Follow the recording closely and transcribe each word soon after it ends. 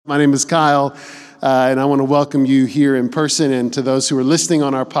My name is Kyle, and I want to welcome you here in person, and to those who are listening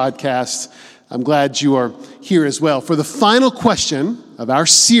on our podcast, I'm glad you are here as well. For the final question of our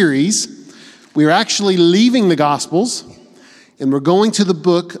series, we are actually leaving the Gospels, and we're going to the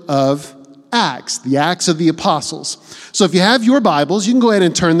book of Acts, the Acts of the Apostles. So if you have your Bibles, you can go ahead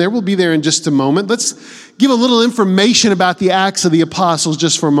and turn there. We'll be there in just a moment. Let's give a little information about the Acts of the Apostles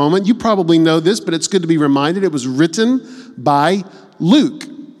just for a moment. You probably know this, but it's good to be reminded. It was written by Luke,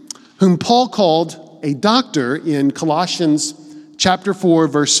 whom Paul called a doctor in Colossians chapter 4,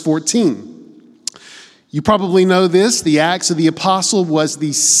 verse 14. You probably know this. The Acts of the Apostle was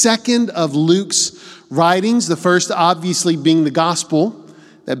the second of Luke's writings, the first obviously being the gospel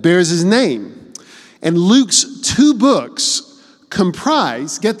that bears his name. And Luke's two books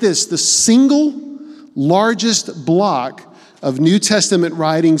comprise, get this, the single largest block of New Testament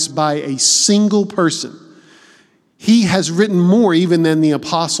writings by a single person. He has written more even than the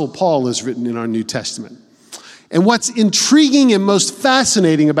Apostle Paul has written in our New Testament. And what's intriguing and most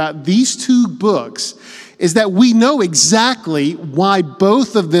fascinating about these two books is that we know exactly why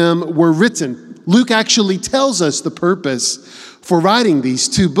both of them were written. Luke actually tells us the purpose for writing these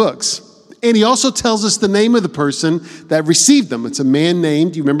two books. And he also tells us the name of the person that received them. It's a man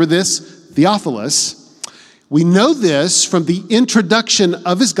named, you remember this? Theophilus. We know this from the introduction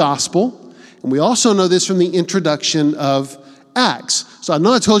of his gospel. And we also know this from the introduction of Acts. So I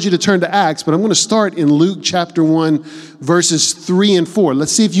know I told you to turn to Acts, but I'm going to start in Luke chapter 1, verses 3 and 4.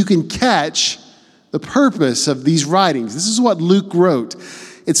 Let's see if you can catch the purpose of these writings. This is what Luke wrote.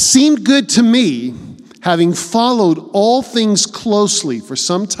 It seemed good to me, having followed all things closely for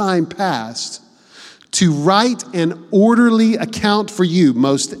some time past, to write an orderly account for you,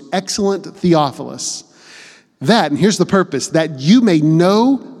 most excellent Theophilus. That, and here's the purpose, that you may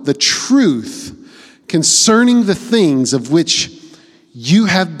know the truth concerning the things of which you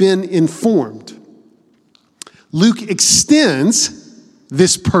have been informed. Luke extends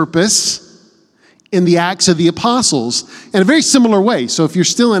this purpose in the Acts of the Apostles in a very similar way. So if you're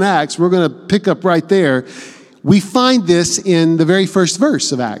still in Acts, we're going to pick up right there. We find this in the very first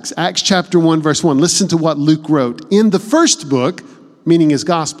verse of Acts, Acts chapter 1, verse 1. Listen to what Luke wrote. In the first book, meaning his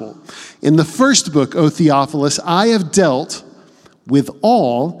gospel, in the first book, O Theophilus, I have dealt with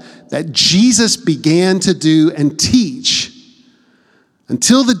all that Jesus began to do and teach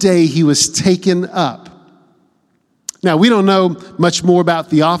until the day he was taken up. Now, we don't know much more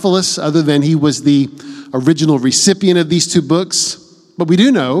about Theophilus other than he was the original recipient of these two books, but we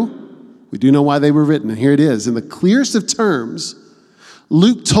do know why they were written, and here it is. In the clearest of terms,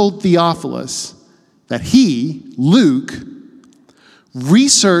 Luke told Theophilus that he, Luke,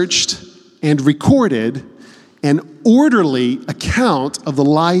 researched and recorded an orderly account of the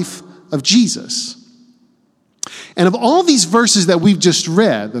life of Jesus. And of all these verses that we've just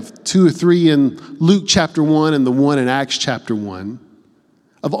read, the 2 or 3 in Luke chapter 1 and the 1 in Acts chapter 1,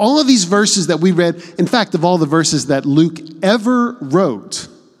 of all of these verses that we read, in fact, of all the verses that Luke ever wrote,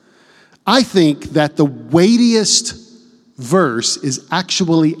 I think that the weightiest verse is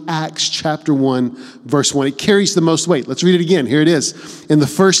actually Acts chapter 1, verse 1. It carries the most weight. Let's read it again. Here it is. In the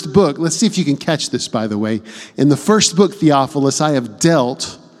first book, let's see if you can catch this, by the way. In the first book, Theophilus, I have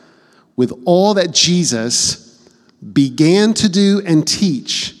dealt with all that Jesus began to do and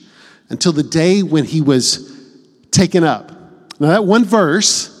teach until the day when he was taken up. Now that one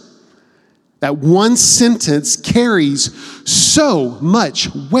verse, that one sentence carries so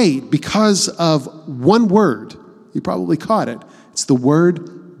much weight because of one word. You probably caught it. It's the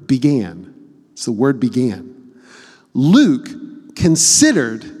word began. It's the word began. Luke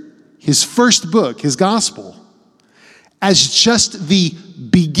considered his first book, his gospel, as just the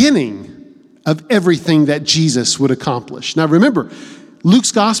beginning of everything that Jesus would accomplish. Now remember,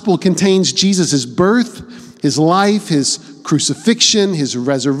 Luke's gospel contains Jesus' birth, his life, his crucifixion, his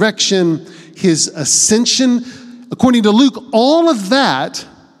resurrection, his ascension. According to Luke, all of that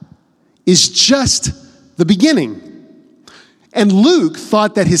is just the beginning. And Luke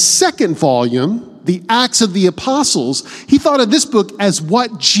thought that his second volume, the Acts of the Apostles, he thought of this book as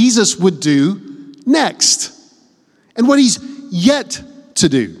what Jesus would do next and what he's yet to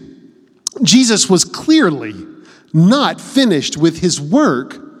do. Jesus was clearly not finished with his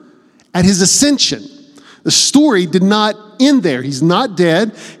work at his ascension. The story did not end there. He's not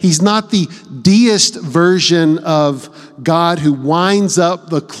dead. He's not the deist version of God who winds up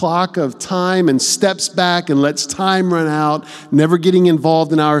the clock of time and steps back and lets time run out, never getting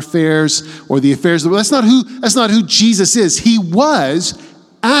involved in our affairs or the affairs of the world. That's not who Jesus is. He was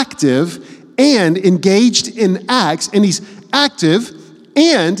active and engaged in acts, and he's active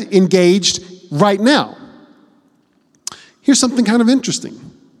and engaged right now. Here's something kind of interesting.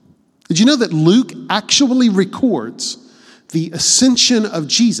 Did you know that Luke actually records the ascension of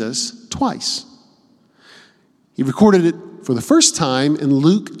Jesus twice? He recorded it for the first time in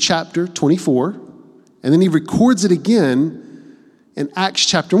Luke chapter 24, and then he records it again in Acts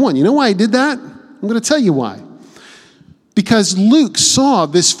chapter 1. You know why he did that? I'm going to tell you why. Because Luke saw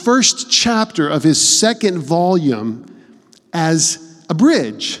this first chapter of his second volume as a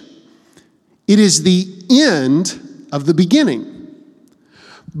bridge. It is the end of the beginning.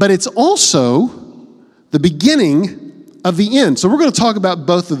 But it's also the beginning of the end. So we're going to talk about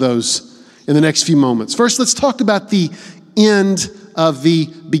both of those in the next few moments. First, let's talk about the end of the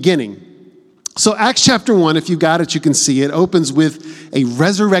beginning. So Acts chapter 1, if you got it, you can see it, opens with a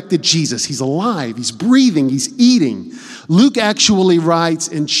resurrected Jesus. He's alive, he's breathing, he's eating. Luke actually writes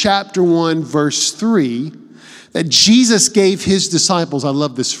in chapter 1, verse 3, that Jesus gave his disciples, I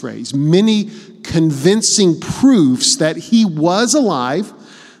love this phrase, many convincing proofs that he was alive,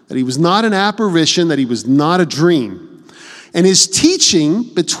 that he was not an apparition, that he was not a dream. And his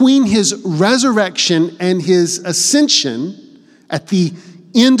teaching between his resurrection and his ascension at the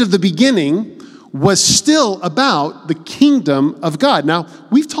end of the beginning was still about the kingdom of God. Now,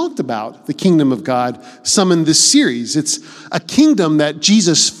 we've talked about the kingdom of God some in this series. It's a kingdom that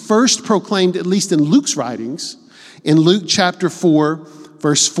Jesus first proclaimed, at least in Luke's writings, in Luke chapter 4,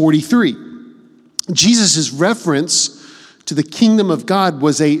 verse 43. Jesus' reference to the kingdom of God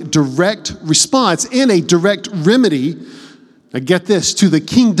was a direct response and a direct remedy, now get this, to the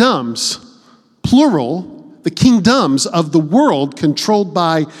kingdoms, plural, the kingdoms of the world controlled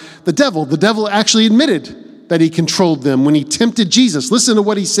by the devil. The devil actually admitted that he controlled them when he tempted Jesus. Listen to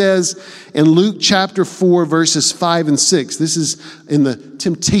what he says in Luke chapter 4, verses 5 and 6. This is in the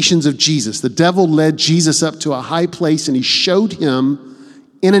temptations of Jesus. The devil led Jesus up to a high place, and he showed him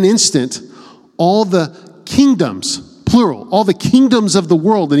in an instant all the kingdoms, plural, all the kingdoms of the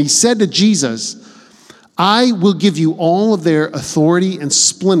world. And he said to Jesus, I will give you all of their authority and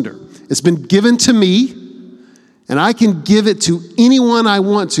splendor. It's been given to me, and I can give it to anyone I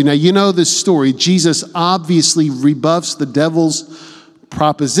want to. Now, you know this story. Jesus obviously rebuffs the devil's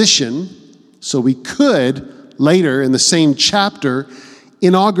proposition, so we could later in the same chapter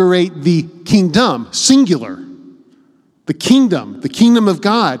inaugurate the kingdom, singular. The kingdom of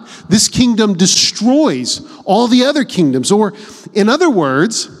God. This kingdom destroys all the other kingdoms. Or, in other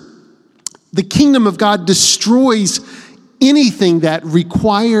words, the kingdom of God destroys anything that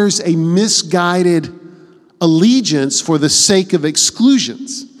requires a misguided allegiance for the sake of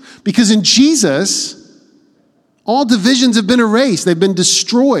exclusions. Because in Jesus, all divisions have been erased. They've been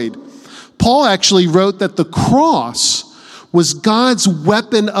destroyed. Paul actually wrote that the cross was God's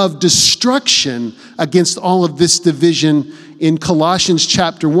weapon of destruction against all of this division in Colossians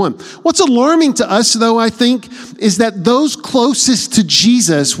chapter 1. What's alarming to us, though, I think, is that those closest to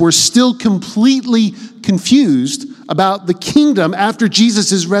Jesus were still completely confused about the kingdom after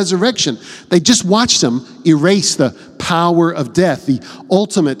Jesus' resurrection. They just watched him erase the power of death, the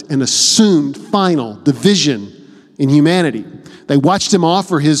ultimate and assumed final division in humanity. They watched him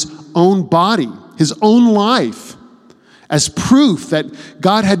offer his own body, his own life, as proof that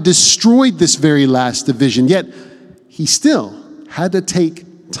God had destroyed this very last division. Yet, he still had to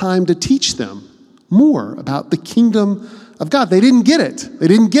take time to teach them more about the kingdom of God. They didn't get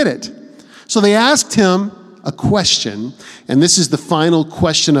it. So they asked him a question, and this is the final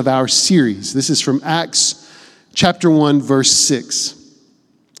question of our series. This is from Acts chapter 1, verse 6.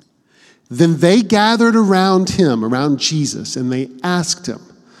 Then they gathered around him, around Jesus, and they asked him,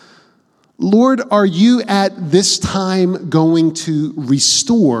 Lord, are you at this time going to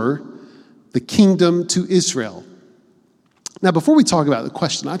restore the kingdom to Israel? Now, before we talk about the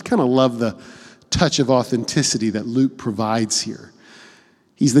question, I kind of love the touch of authenticity that Luke provides here.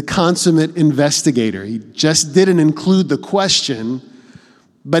 He's the consummate investigator. He just didn't include the question,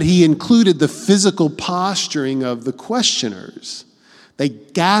 but he included the physical posturing of the questioners. They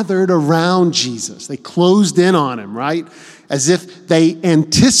gathered around Jesus. They closed in on him, right? As if they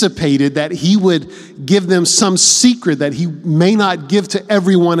anticipated that he would give them some secret that he may not give to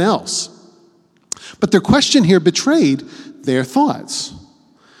everyone else. But their question here betrayed their thoughts.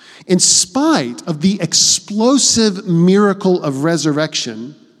 In spite of the explosive miracle of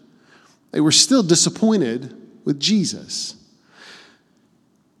resurrection, they were still disappointed with Jesus.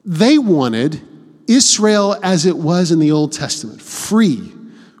 They wanted Israel as it was in the Old Testament, free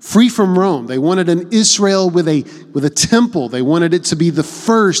from Rome. They wanted an Israel with a temple. They wanted it to be the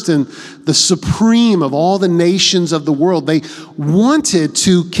first and the supreme of all the nations of the world. They wanted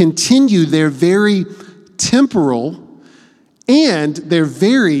to continue their very temporal and their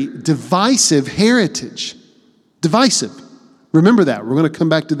very divisive heritage. Divisive. Remember that. We're going to come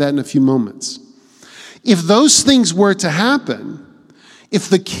back to that in a few moments. If those things were to happen, if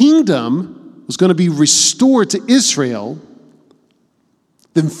the kingdom was going to be restored to Israel,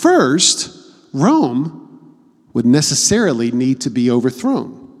 then first, Rome would necessarily need to be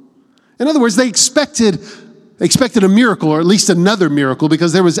overthrown. In other words, they expected a miracle, or at least another miracle,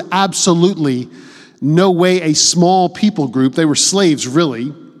 because there was absolutely no way a small people group, they were slaves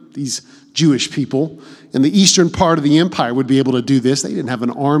really, these Jewish people, in the eastern part of the empire would be able to do this. They didn't have an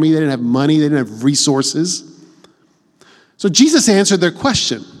army, they didn't have money, they didn't have resources. So Jesus answered their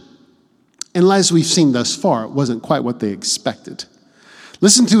question. And as we've seen thus far, it wasn't quite what they expected.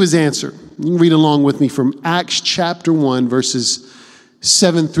 Listen to his answer. You can read along with me from Acts chapter 1, verses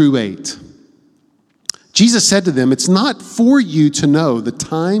 7 through 8. Jesus said to them, "It's not for you to know the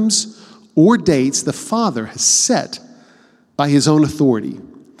times or dates the Father has set by his own authority,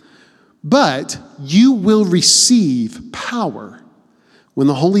 but you will receive power when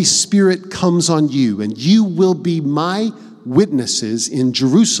the Holy Spirit comes on you, and you will be my witnesses in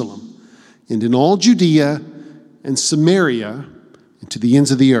Jerusalem and in all Judea and Samaria and to the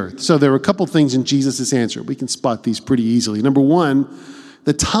ends of the earth." So there are a couple things in Jesus' answer. We can spot these pretty easily. Number one,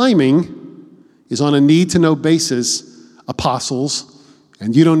 the timing is on a need-to-know basis, apostles,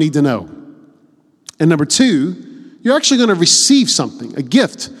 and you don't need to know. And number two, you're actually going to receive something, a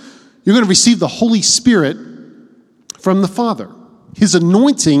gift. You're going to receive the Holy Spirit from the Father, his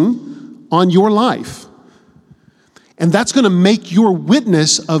anointing on your life. And that's going to make your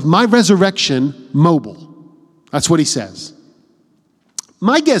witness of my resurrection mobile. That's what he says.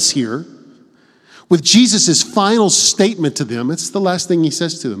 My guess here, with Jesus' final statement to them, it's the last thing he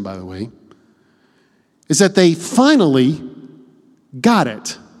says to them, by the way, is that they finally got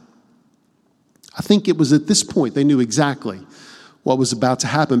it. I think it was at this point they knew exactly what was about to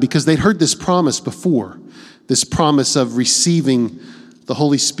happen because they'd heard this promise before, this promise of receiving the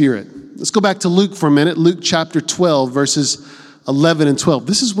Holy Spirit. Let's go back to Luke for a minute. Luke chapter 12, verses 11 and 12.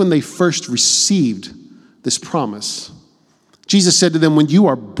 This is when they first received this promise. Jesus said to them, when you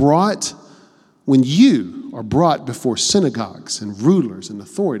are brought before synagogues and rulers and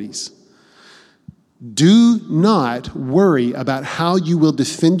authorities, do not worry about how you will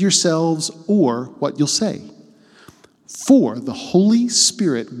defend yourselves or what you'll say. For the Holy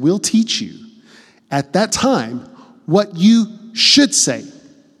Spirit will teach you at that time what you should say.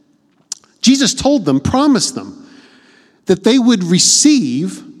 Jesus told them, promised them, that they would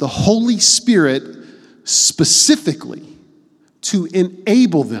receive the Holy Spirit specifically to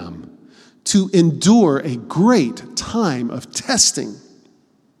enable them to endure a great time of testing.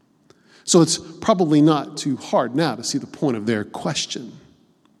 So it's probably not too hard now to see the point of their question.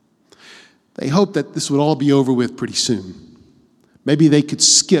 They hoped that this would all be over with pretty soon. Maybe they could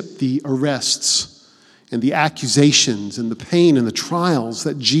skip the arrests and the accusations and the pain and the trials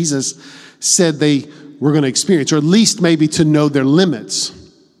that Jesus said they were going to experience, or at least maybe to know their limits.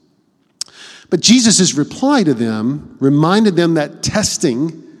 But Jesus' reply to them reminded them that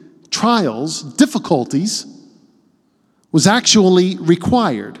testing, trials, difficulties was actually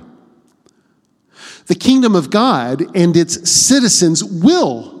required. The kingdom of God and its citizens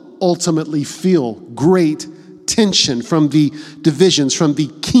will ultimately feel great tension from the divisions, from the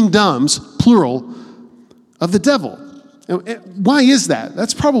kingdoms, plural, of the devil. Why is that?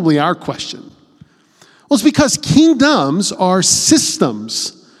 That's probably our question. Well, it's because kingdoms are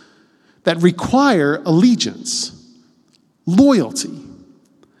systems that require allegiance, loyalty,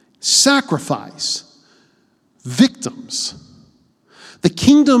 sacrifice, victims. The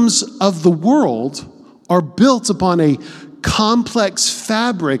kingdoms of the world are built upon a complex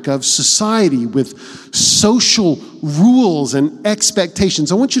fabric of society with social rules and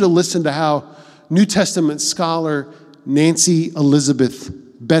expectations. I want you to listen to how New Testament scholar Nancy Elizabeth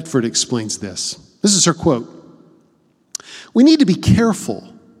Bedford explains this. This is her quote. We need to be careful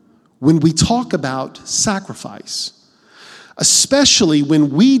when we talk about sacrifice, especially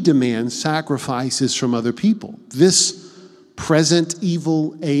when we demand sacrifices from other people. This present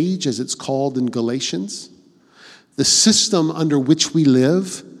evil age, as it's called in Galatians, the system under which we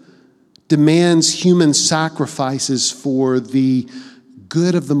live demands human sacrifices for the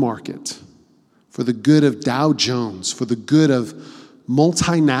good of the market, for the good of Dow Jones, for the good of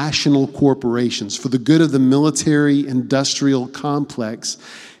multinational corporations, for the good of the military-industrial complex,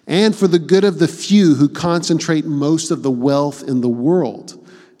 and for the good of the few who concentrate most of the wealth in the world.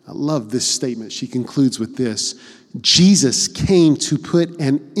 I love this statement. She concludes with this. Jesus came to put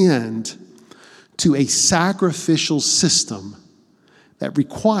an end to a sacrificial system that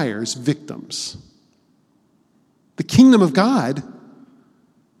requires victims. The kingdom of God,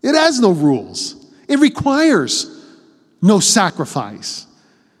 it has no rules. It requires no sacrifice.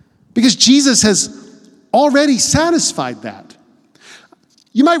 Because Jesus has already satisfied that.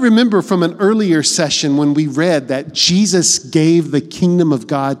 You might remember from an earlier session when we read that Jesus gave the kingdom of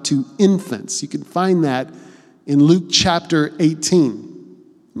God to infants. You can find that in Luke chapter 18.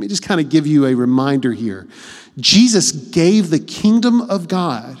 Let me just kind of give you a reminder here. Jesus gave the kingdom of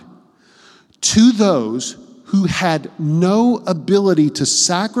God to those who had no ability to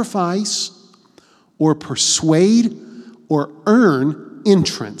sacrifice or persuade or earn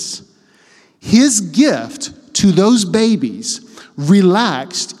entrance. His gift to those babies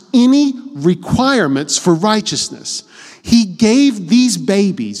relaxed any requirements for righteousness. He gave these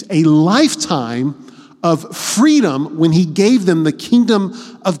babies a lifetime of freedom when he gave them the kingdom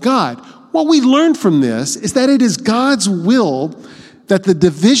of God. What we learn from this is that it is God's will that the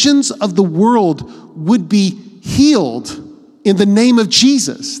divisions of the world would be healed in the name of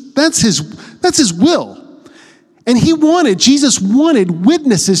Jesus. That's his will. And Jesus wanted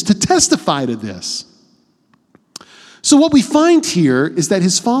witnesses to testify to this. So what we find here is that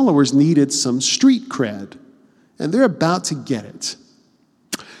his followers needed some street cred, and they're about to get it.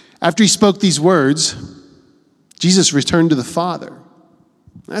 After he spoke these words, Jesus returned to the Father.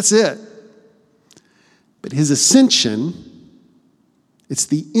 That's it. But his ascension, it's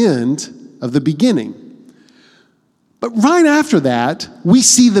the end of the beginning. But right after that, we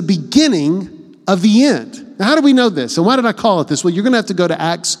see the beginning of the end. Now, how do we know this? And why did I call it this? Well, you're going to have to go to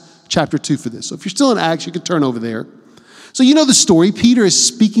Acts chapter 2 for this. So if you're still in Acts, you can turn over there. So you know the story. Peter is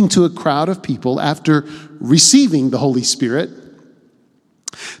speaking to a crowd of people after receiving the Holy Spirit.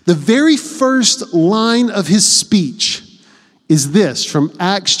 The very first line of his speech is this from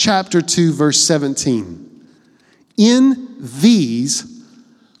Acts chapter 2, verse 17. In these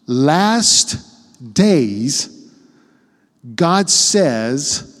last days, God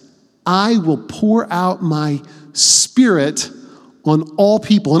says, I will pour out my Spirit on all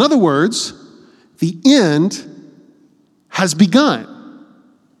people. In other words, the end has begun.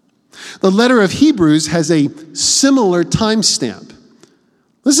 The letter of Hebrews has a similar timestamp.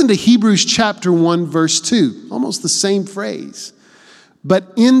 Listen to Hebrews chapter 1, verse 2, almost the same phrase.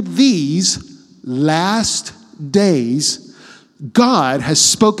 But in these last days, God has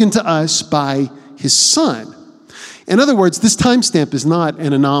spoken to us by his Son. In other words, this timestamp is not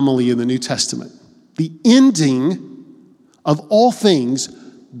an anomaly in the New Testament. The ending of all things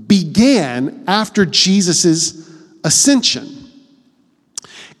began after Jesus' ascension.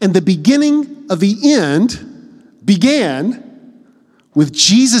 And the beginning of the end began with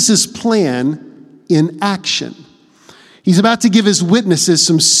Jesus' plan in action. He's about to give his witnesses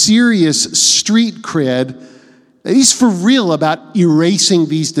some serious street cred. He's for real about erasing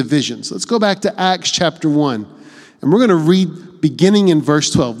these divisions. Let's go back to Acts chapter 1. And we're going to read beginning in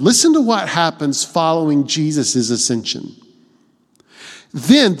verse 12. Listen to what happens following Jesus' ascension.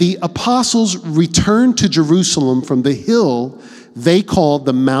 Then the apostles returned to Jerusalem from the hill they called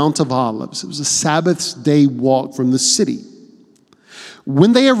the Mount of Olives. It was a Sabbath day walk from the city.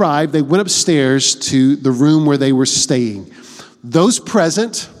 When they arrived, they went upstairs to the room where they were staying. Those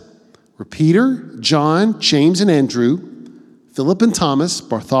present were Peter, John, James, and Andrew, Philip and Thomas,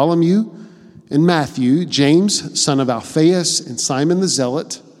 Bartholomew and Matthew, James, son of Alphaeus, and Simon the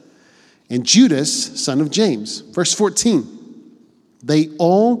Zealot, and Judas, son of James. Verse 14. They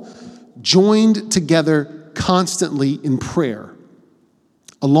all joined together constantly in prayer,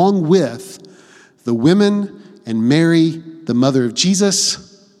 along with the women and Mary, the mother of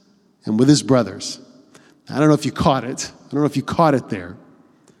Jesus, and with his brothers. I don't know if you caught it. I don't know if you caught it there.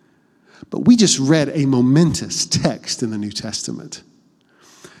 But we just read a momentous text in the New Testament.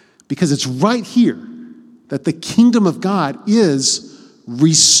 Because it's right here that the kingdom of God is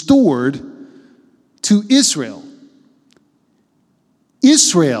restored to Israel.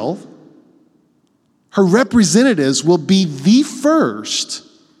 Israel, her representatives, will be the first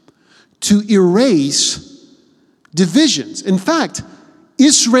to erase divisions. In fact,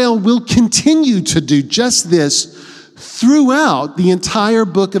 Israel will continue to do just this throughout the entire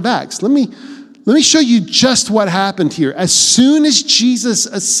book of Acts. Let me show you just what happened here. As soon as Jesus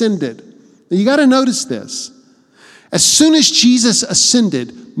ascended, now you got to notice this. As soon as Jesus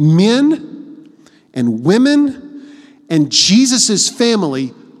ascended, men and women and Jesus'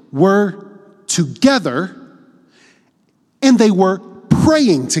 family were together, and they were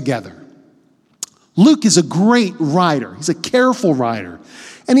praying together. Luke is a great writer. He's a careful writer.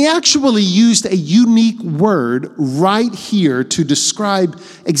 And he actually used a unique word right here to describe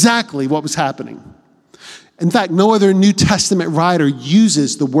exactly what was happening. In fact, no other New Testament writer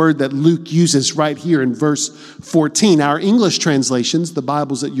uses the word that Luke uses right here in verse 14. Our English translations, the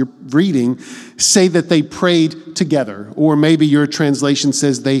Bibles that you're reading, say that they prayed together. Or maybe your translation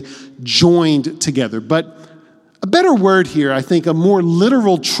says they joined together. But a better word here, I think, a more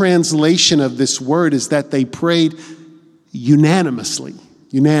literal translation of this word is that they prayed unanimously,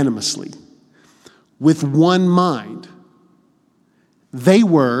 with one mind. They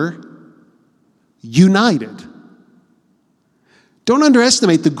were united. Don't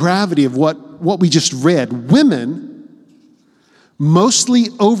underestimate the gravity of what we just read. Women, mostly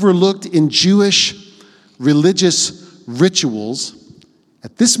overlooked in Jewish religious rituals,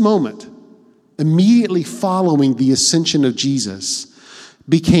 at this moment, immediately following the ascension of Jesus,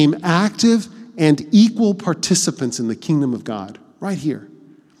 became active and equal participants in the kingdom of God, right here.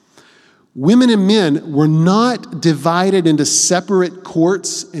 Women and men were not divided into separate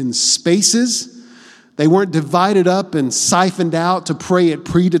courts and spaces. They weren't divided up and siphoned out to pray at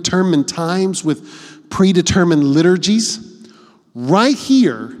predetermined times with predetermined liturgies. Right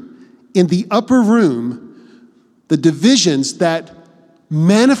here in the upper room, the divisions that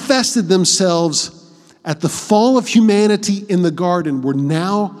manifested themselves at the fall of humanity in the garden were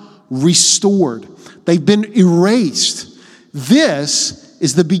now restored. They've been erased. This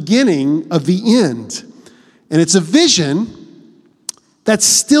is the beginning of the end. And it's a vision that's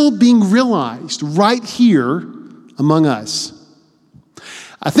still being realized right here among us.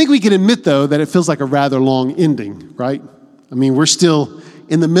 I think we can admit, though, that it feels like a rather long ending, right? I mean, we're still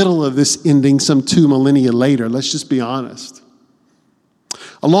in the middle of this ending some 2 millennia later. Let's just be honest.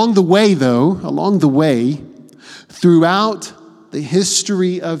 Along the way, throughout the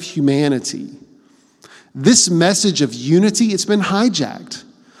history of humanity, this message of unity, it's been hijacked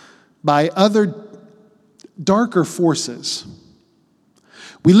by other darker forces.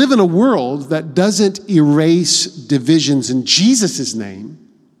 We live in a world that doesn't erase divisions in Jesus' name,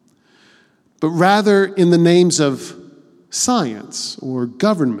 but rather in the names of science or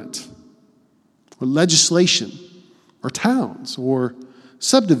government or legislation or towns or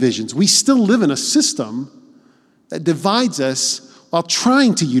subdivisions. We still live in a system that divides us while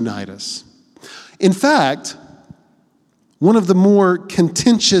trying to unite us. In fact, one of the more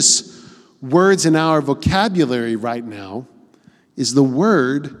contentious words in our vocabulary right now is the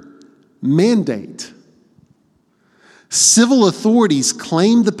word mandate. Civil authorities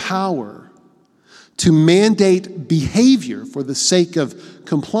claim the power to mandate behavior for the sake of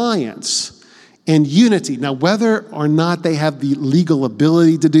compliance and unity. Now, whether or not they have the legal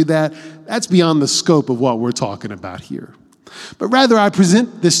ability to do that, that's beyond the scope of what we're talking about here. But rather, I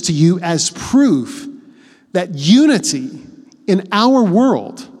present this to you as proof that unity in our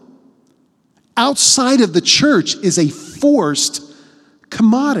world, outside of the church, is a forced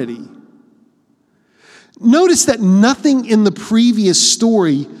commodity. Notice that nothing in the previous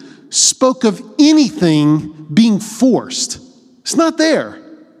story spoke of anything being forced. It's not there.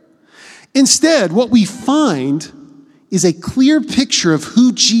 Instead, what we find is a clear picture of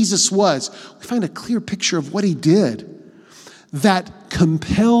who Jesus was. We find a clear picture of what he did that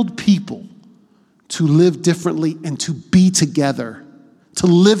compelled people to live differently and to be together, to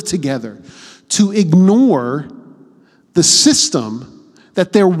live together, to ignore the system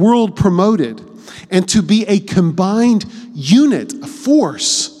that their world promoted, and to be a combined unit, a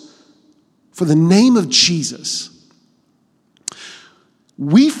force for the name of Jesus.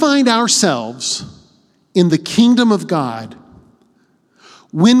 We find ourselves in the kingdom of God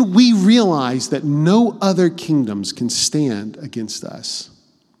when we realize that no other kingdoms can stand against us.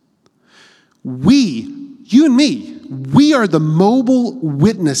 You and me, we are the mobile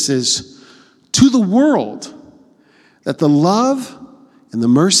witnesses to the world that the love and the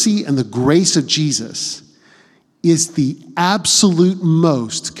mercy and the grace of Jesus is the absolute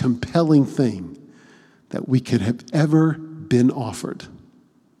most compelling thing that we could have ever been offered.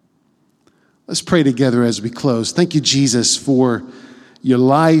 Let's pray together as we close. Thank you, Jesus, for your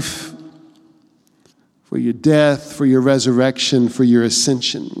life, for your death, for your resurrection, for your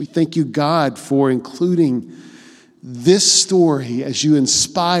ascension. We thank you, God, for including this story as you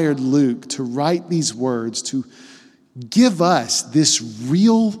inspired Luke to write these words, to give us this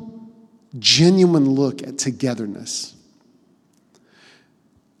real, genuine look at togetherness.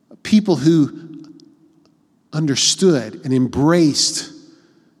 People who understood and embraced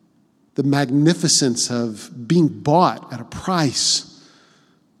the magnificence of being bought at a price,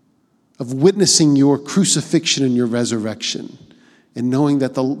 of witnessing your crucifixion and your resurrection, and knowing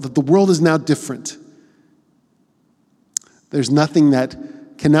that the world is now different. There's nothing that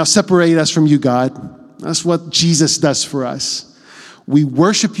can now separate us from you, God. That's what Jesus does for us. We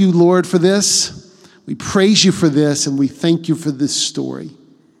worship you, Lord, for this. We praise you for this, and we thank you for this story.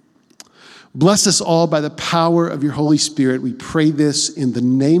 Bless us all by the power of your Holy Spirit. We pray this in the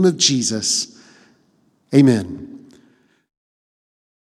name of Jesus. Amen.